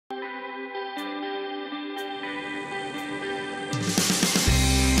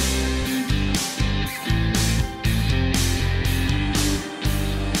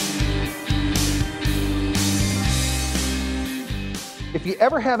If you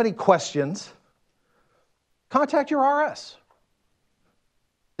ever have any questions, contact your RS.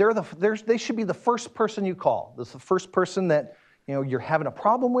 They should be the first person you call. This is the first person that you're having a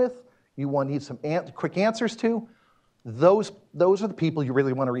problem with, you need some quick answers to. Those are the people you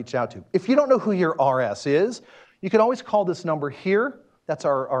really want to reach out to. If you don't know who your RS is, you can always call this number here. That's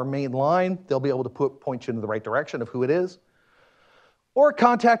our main line. They'll be able to point you in the right direction of who it is. Or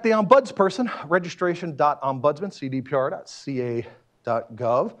contact the ombudsperson,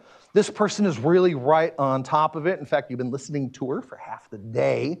 registration.ombudsman.cdpr.ca.gov. This person is really right on top of it. In fact, you've been listening to her for half the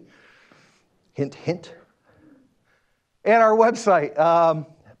day. Hint, hint. And our website,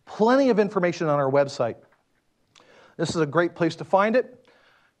 plenty of information on our website. This is a great place to find it.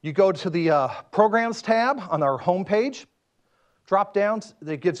 You go to the Programs tab on our homepage. Drop downs,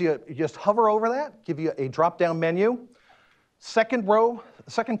 that gives you, you just hover over that, give you a drop-down menu. Second row,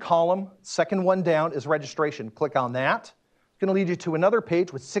 second column, second one down is registration. Click on that. It's going to lead you to another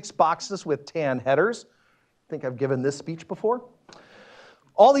page with 6 boxes with tan headers. I think I've given this speech before.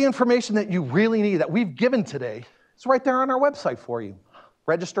 All the information that you really need that we've given today is right there on our website for you.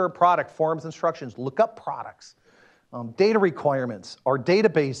 Register a product, forms, instructions, look up products, data requirements, our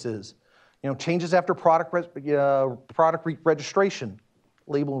databases, changes after product registration,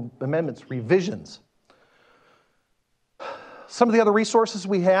 label amendments, revisions. Some of the other resources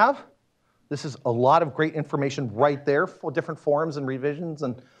we have, this is a lot of great information right there for different forms and revisions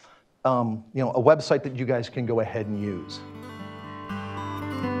and a website that you guys can go ahead and use.